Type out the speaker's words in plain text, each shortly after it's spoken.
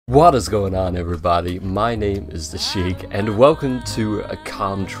What is going on, everybody? My name is the Shig, and welcome to a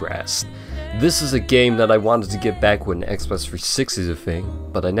Contrast. This is a game that I wanted to get back when Xbox 360 is a thing,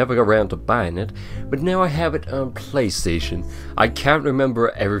 but I never got around to buying it. But now I have it on PlayStation. I can't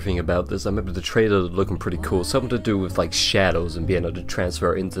remember everything about this. I remember the trailer looking pretty cool, something to do with like shadows and being able to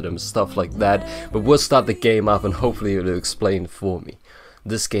transfer into them, stuff like that. But we'll start the game off and hopefully it'll explain it for me.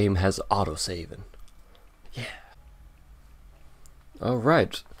 This game has autosaving. Yeah.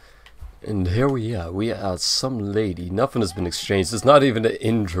 Alright. And here we are some lady. Nothing has been exchanged. It's not even an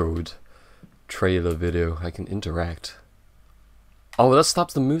introed trailer video. I can interact. Oh, that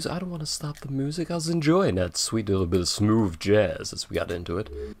stops the music. I don't want to stop the music. I was enjoying that sweet little bit of smooth jazz as we got into it.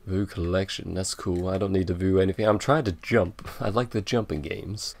 View collection. That's cool. I don't need to view anything. I'm trying to jump. I like the jumping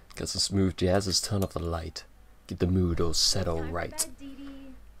games. Got some smooth jazz. Let's turn off the light. Get the mood all set all right.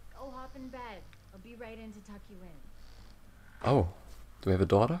 I'll hop in bed. I'll be right in to tuck you in. Oh, do we have a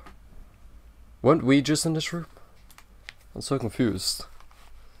daughter? Weren't we just in this room? I'm so confused.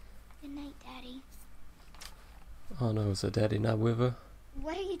 Good night, Daddy. Oh no, is her daddy not with her?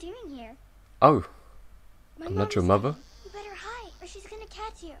 What are you doing here? Oh, My I'm mom not your said mother? You better hide, or she's gonna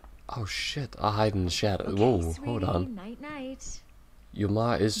catch you. Oh shit, I'll hide in the shadow. Okay, Whoa, sweetie, hold on. Night night. Your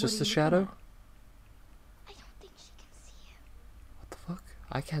ma is What just are a you shadow? looking I don't think she can see you. What the fuck?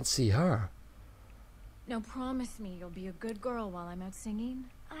 I can't see her. Now promise me you'll be a good girl while I'm out singing.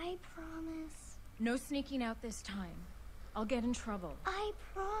 I promise. No sneaking out this time. I'll get in trouble. I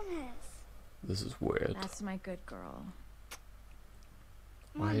promise. This is weird. That's my good girl.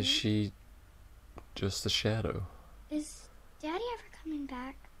 Why Mommy, is she just a shadow? Is Daddy ever coming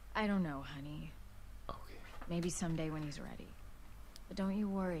back? I don't know, honey. Okay. Maybe someday when he's ready. But don't you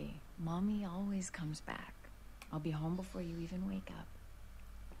worry. Mommy always comes back. I'll be home before you even wake up.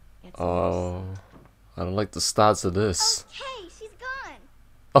 Get some Oh, I don't like the starts of this. Okay, she's gone.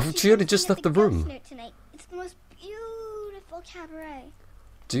 Oh, She's she only gonna just sing at left the Ghost room. Note tonight. It's the most beautiful cabaret.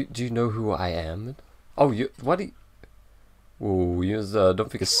 Do you know who I am? Oh, what do you... Whoa, you don't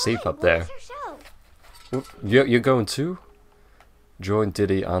think it's safe up there. What was her show? Oop, you're going too? Join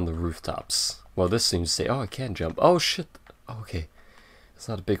Diddy on the rooftops. Well, this seems safe. Oh, I can jump. Oh, shit. Oh, okay. It's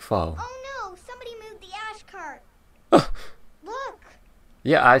not a big fall. Oh no, somebody moved the ash cart. Look,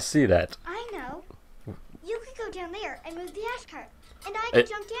 Yeah, I see that. I know. You could go down there and move the ash cart. And I could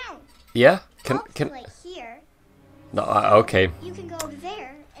jump down. Yeah? I'll Can... do it here. No, okay. You can go over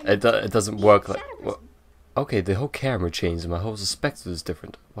there. And It doesn't be work the like... shadow Well, person. okay, the whole camera changed and my whole perspective is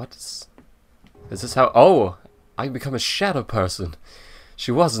different. What is this how... Oh! I can become a shadow person.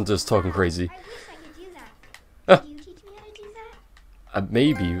 She wasn't just talking crazy. I wish I could do that. Can you teach me how to do that?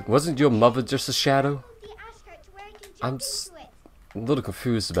 Maybe. Wasn't your mother just a shadow? Move the ash cart to where I can jump I'm into it. a little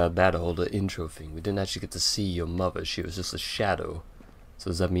confused about that whole the intro thing. We didn't actually get to see your mother. She was just a shadow. So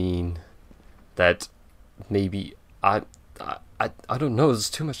does that mean that maybe I don't know.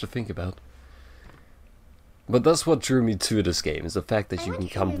 There's too much to think about. But that's what drew me to this game, is the fact that you can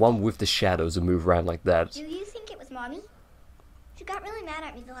become one with the shadows and move around like that. Do you think it was Mommy? She got really mad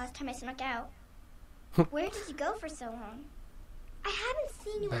at me the last time I snuck out. Where did you go for so long? I haven't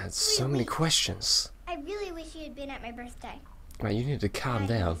seen you in Man, 3 so many weeks. questions. I really wish you had been at my birthday. Man, you need to calm I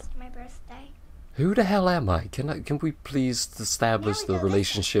down. missed my birthday. Who the hell am I? Can we please establish Now we the go,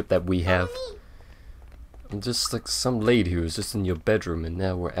 relationship that we have? Follow me. I'm just like some lady who was just in your bedroom and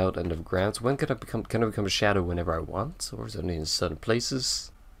now we're out under the ground. So when can I become a shadow whenever I want? Or is it only in certain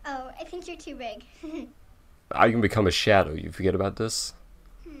places? Oh, I think you're too big. I can become a shadow. You forget about this?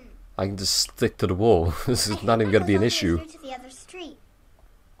 I can just stick to the wall. This is not even gonna be an issue. To the other street.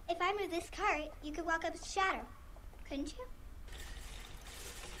 If I move this cart, you could walk up its shadow, couldn't you?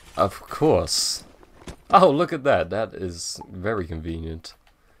 Of course. Oh, look at that. That is very convenient.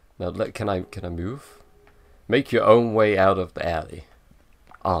 Now, can I move? Make your own way out of the alley.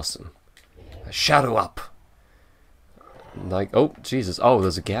 Awesome. Shadow up. Like, oh, Jesus. Oh,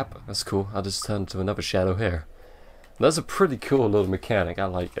 there's a gap. That's cool. I'll just turn to another shadow here. That's a pretty cool little mechanic. I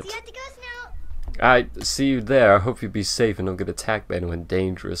like it. See you at the ghost now. Alright, see you there. I hope you be safe and don't get attacked by anyone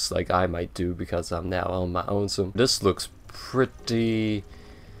dangerous like I might do because I'm now on my own. So this looks pretty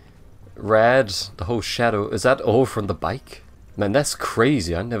rad. The whole shadow. Is that all from the bike? Man, that's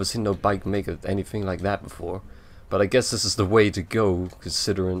crazy. I've never seen no bike make anything like that before. But I guess this is the way to go,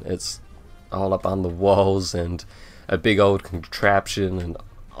 considering it's all up on the walls and a big old contraption and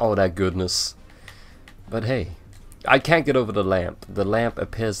all that goodness. But hey, I can't get over the lamp. The lamp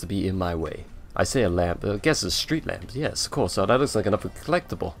appears to be in my way. I say a lamp, I guess it's a street lamp. Yes, of course. So that looks like another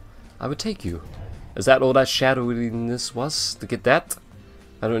collectible. I would take you. Is that all that shadowiness was? To get that?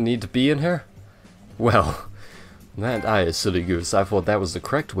 I don't need to be in here? Well, Man, I a silly goose. I thought that was the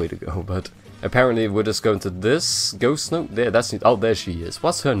correct way to go, but apparently we're just going to this ghost note. There, that's oh, there she is.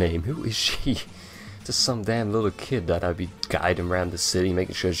 What's her name? Who is she? Just some damn little kid that I'd be guiding around the city,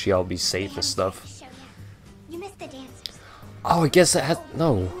 making sure she all be safe and stuff. You missed the dancers. Oh, I guess that has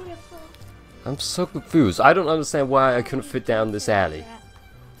no. Beautiful. I'm so confused. I don't understand why I couldn't fit down this alley.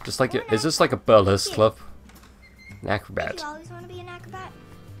 Just like is this like a burlesque club? An acrobat. You always want to be an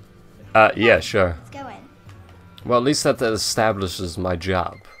acrobat? Yeah, sure. Let's go in. Well, at least that establishes my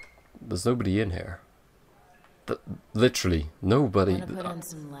job. There's nobody in here. Literally, nobody. Wanna put on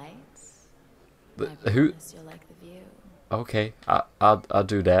some lights? Who? You'll like the view. Okay, I'll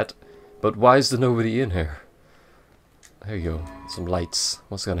do that. But why is there nobody in here? There you go. Some lights.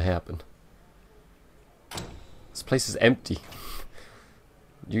 What's gonna happen? This place is empty.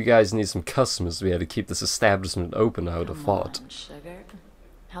 You guys need some customers. We had to keep this establishment open, I would have thought. Come on, sugar.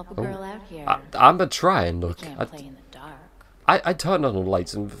 Help a girl out here. I'm gonna try and look. We can't play in the dark. I turned on the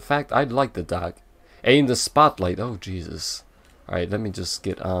lights. In fact, I like the dark. Aim the spotlight. Oh, Jesus. Alright, let me just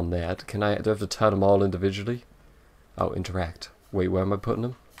get on that. Do I have to turn them all individually? Oh, interact. Wait, where am I putting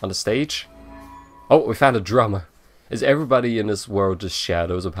them? On the stage? Oh, we found a drummer. Is everybody in this world just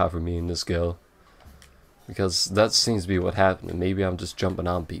shadows apart from me and this girl? Because that seems to be what happened. Maybe I'm just jumping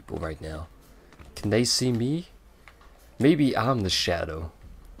on people right now. Can they see me? Maybe I'm the shadow.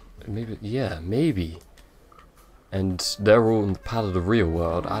 Maybe, yeah, maybe. And they're all in part of the real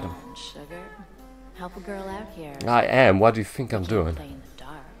world. I don't. Sugar, help a girl out here. I am. What do you think I'm Can't doing? play in the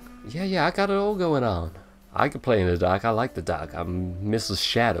dark. Yeah, I got it all going on. I can play in the dark. I like the dark. I'm Mrs.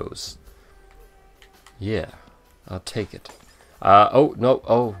 Shadows. Yeah, I'll take it. Oh no,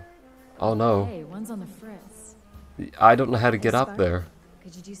 oh no. Hey, one's on the fritz. I don't know how to get up there.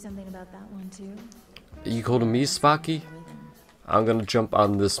 Could you do something about that one too? You calling me Sparky? I'm gonna jump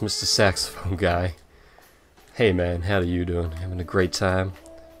on this Mr. Saxophone guy. Hey man, how are you doing? Having a great time?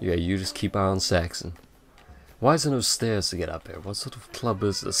 Yeah, you just keep on saxing. Why is there no stairs to get up here? What sort of club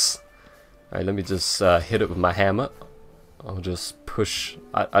is this? Alright, let me just hit it with my hammer. I'll just push.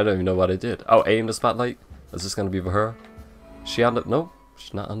 I don't even know what I did. Oh, aim the spotlight? Is this gonna be for her? She on the... No,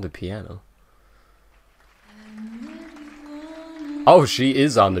 she's not on the piano. Oh, she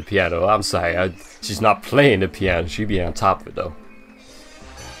is on the piano. I'm sorry. She's not playing the piano. She'd be on top of it, though.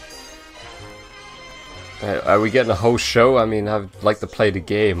 Are we getting a whole show? I mean, I'd like to play the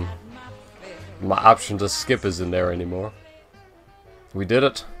game. My option to skip isn't there anymore. We did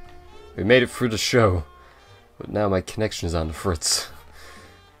it. We made it through the show. But now my connection is on the fritz.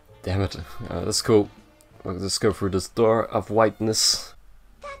 Damn it. That's cool. Let's go through this door of whiteness.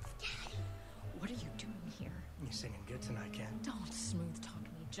 What are you doing here? You're singing good tonight, Ken. Don't smooth talk me,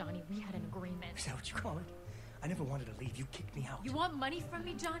 Johnny. We had an agreement. Is that what you call it? I never wanted to leave. You kicked me out. You want money from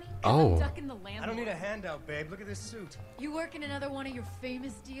me, Johnny? Oh. I'm ducking the landlord. I don't need a handout, babe. Look at this suit. You work in another one of your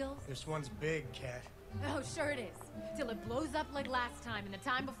famous deals? This one's big, Cat. Oh, sure it is. Till it blows up like last time and the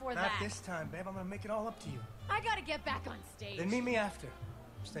time before Not that. this time, babe. I'm gonna make it all up to you. I gotta get back on stage. Then meet me after.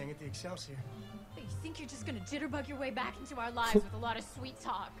 I'm staying at the Excelsior. You think you're just gonna jitterbug your way back into our lives with a lot of sweet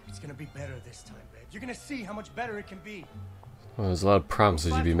talk? It's gonna be better this time, babe. You're gonna see how much better it can be. Well, there's a lot of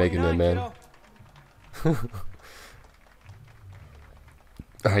promises you'd be making there, man.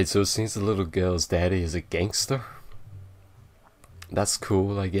 Alright, so it seems the little girl's daddy is a gangster. That's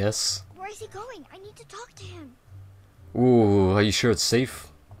cool, I guess. Where is he going? I need to talk to him. Ooh, are you sure it's safe?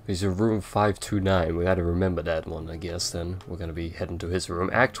 He's in room 529. We gotta remember that one, I guess, then. We're gonna be heading to his room.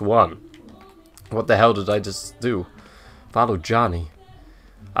 Act 1. What the hell did I just do? Follow Johnny.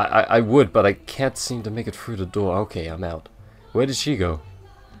 I would, but I can't seem to make it through the door. Okay, I'm out. Where did she go?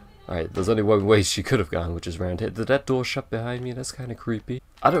 Alright, there's only one way she could have gone, which is round here. Did that door shut behind me? That's kind of creepy.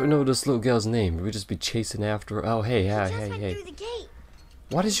 I don't know this little girl's name. Would we just be chasing after her? Oh, hey, hi, hey, hey. Through the gate.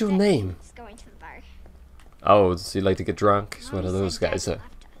 What is your name? He's going to the bar. Oh, does he like to get drunk? He's one Mom of those said Dad guys. left us,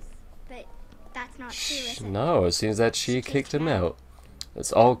 but that's not true, is it? No, it seems that she kicked him out.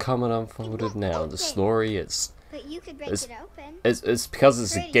 It's all coming unfolded now. The story is... But you could break It's- it open. It's because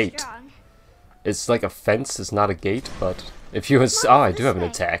it's a Pretty gate. strong. It's like a fence, it's not a gate, but... If you ins- Oh, I do have an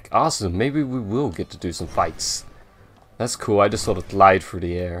attack. Awesome, maybe we will get to do some fights. That's cool, I just sort of glide through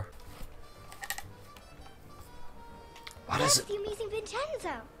the air. What is That's it? the amazing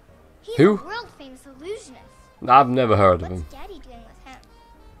Vincenzo. He's Who? a world-famous illusionist. I've never heard of him. What's Daddy doing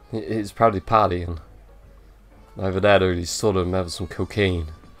with him? He's probably partying. Either that or he's sort of having some cocaine.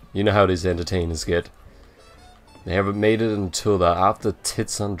 You know how these entertainers get. They haven't made it until they're after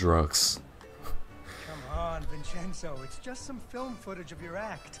tits on drugs. Come on, Vincenzo. It's just some film footage of your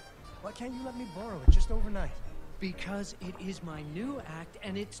act. Why can't you let me borrow it just overnight? Because it is my new act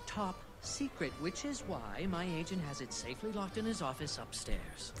and it's top Secret, which is why my agent has it safely locked in his office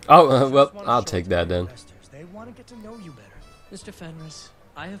upstairs. Oh, well, I'll take that then. They want to get to know you better. Mr. Fenris,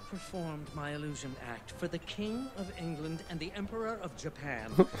 I have performed my illusion act for the King of England and the Emperor of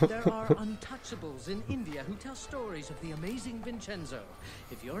Japan. There are untouchables in India who tell stories of the amazing Vincenzo.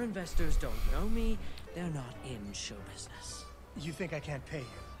 If your investors don't know me, they're not in show business. You think I can't pay you?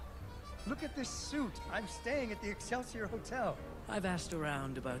 Look at this suit. I'm staying at the Excelsior Hotel. I've asked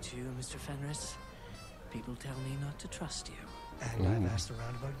around about you, Mr. Fenris. People tell me not to trust you. And I've asked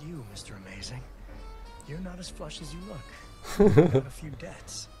around about you, Mr. Amazing. You're not as flush as you look. You've got a few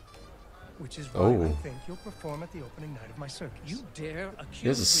debts. Which is why I think you'll perform at the opening night of my circus. You dare accuse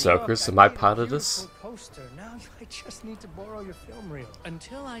Here's a me? circus. Look, Am I made a part of this? beautiful poster. Now I just need to borrow your film reel.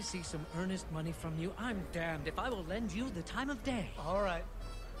 Until I see some earnest money from you, I'm damned if I will lend you the time of day. All right.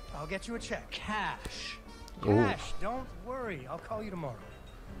 I'll get you a check. Cash. Cash. Don't worry. I'll call you tomorrow.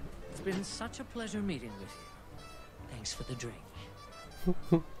 It's been such a pleasure meeting with you. Thanks for the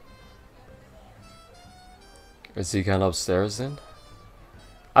drink. Is he kind of upstairs then?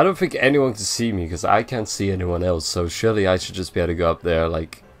 I don't think anyone can see me because I can't see anyone else, so surely I should just be able to go up there,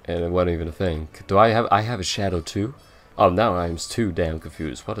 like, and it wasn't even a thing. Do I have a shadow too? Oh, now I'm too damn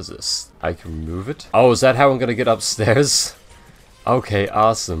confused. What is this? I can remove it? Oh, is that how I'm gonna get upstairs? Okay,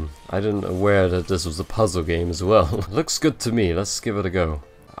 awesome. I didn't aware that this was a puzzle game as well. Looks good to me. Let's give it a go.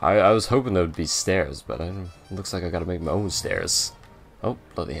 I was hoping there would be stairs, but it looks like I gotta make my own stairs. Oh,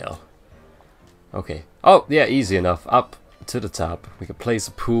 bloody hell. Okay. Oh, yeah, easy enough. Up to the top. We can place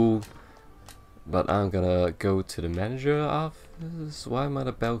a pool. But I'm gonna go to the manager office. Why am I on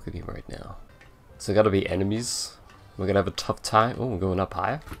a balcony right now? So gotta be enemies. We're gonna have a tough time. Oh, we're going up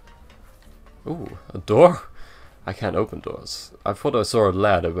higher. Ooh, a door? I can't open doors. I thought I saw a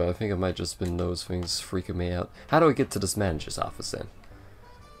ladder, but I think it might just been those things freaking me out. How do I get to this manager's office then?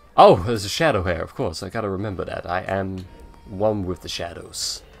 Oh, there's a shadow here, of course. I gotta remember that. I am one with the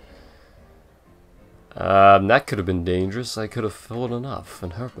shadows. That could have been dangerous. I could have fallen off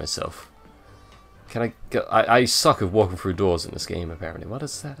and hurt myself. Can I get... I suck at walking through doors in this game, apparently. What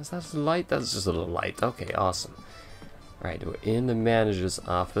is that? Is that a light? That's just a little light. Okay, awesome. Alright, we're in the manager's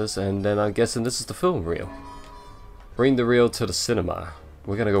office, and then I'm guessing this is the film reel. Bring the reel to the cinema.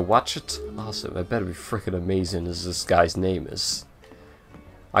 We're gonna go watch it? Awesome. It better be freaking amazing as this guy's name is.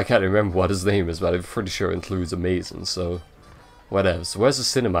 I can't remember what his name is, but I'm pretty sure it includes amazing, so... whatever. So where's the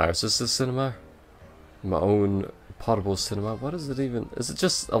cinema? Is this the cinema? My own portable cinema? What is it even? Is it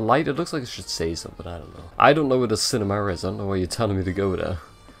just a light? It looks like it should say something. I don't know. I don't know where the cinema is. I don't know why you're telling me to go there.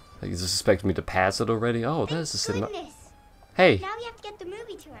 Like, you just expect me to pass it already? Oh, there's the cinema. Hey! Now we have to get the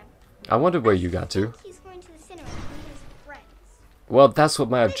movie to him. I wondered where you got to. He's going to the cinema with his friends. Well, that's what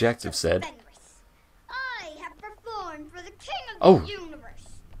my objective said. I have performed for the King of the Universe.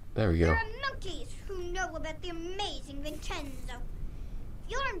 There we go. There are monkeys who know about the amazing Vincenzo.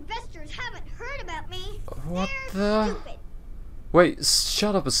 If your investors haven't heard about me, What they're the... stupid. Wait,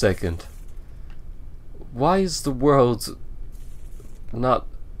 shut up a second. Why is the world not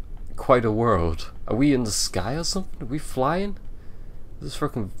quite a world? Are we in the sky or something? Are we flying? This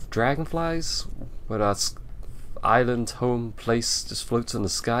freaking dragonflies? Where our island home place just floats in the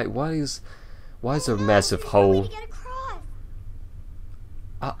sky? Why is there a massive hole?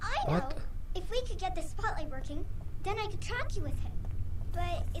 I know. What? If we could get the spotlight working, then I could track you with it.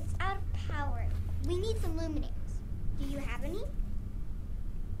 But it's out of power. We need some luminaires. Do you have any?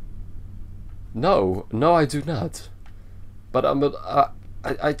 No, I do not. But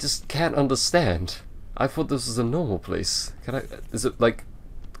I just can't understand. I thought this was a normal place. Is it like,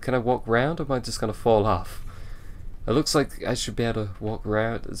 can I walk around or am I just gonna fall off? It looks like I should be able to walk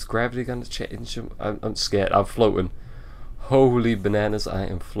around. Is gravity gonna change? I'm scared. I'm floating. Holy bananas, I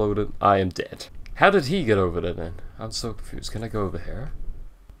am floating. I am dead. How did he get over there then? I'm so confused. Can I go over here?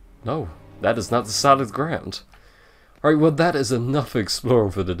 No, that is not the solid ground. Alright, well that is enough exploring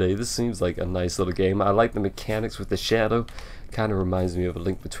for today. This seems like a nice little game. I like the mechanics with the shadow. Kind of reminds me of A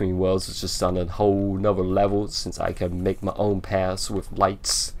Link Between Worlds. It's just on a whole nother level since I can make my own paths with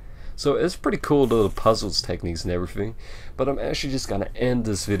lights. So it's pretty cool, little puzzles, techniques and everything. But I'm actually just gonna end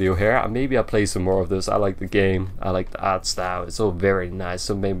this video here. Maybe I'll play some more of this. I like the game. I like the art style. It's all very nice.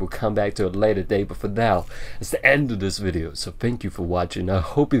 So maybe we'll come back to it later date. But for now, it's the end of this video. So thank you for watching. I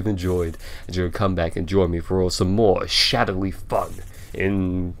hope you've enjoyed. And you'll come back and join me for some more shadowy fun.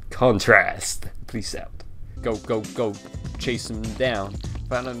 In contrast. Peace out. Go, go, go. Chase them down.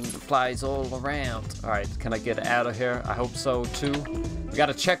 Finding the flies all around. Alright, can I get out of here? I hope so too. We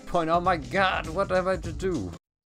got a checkpoint. Oh my god, what have I to do?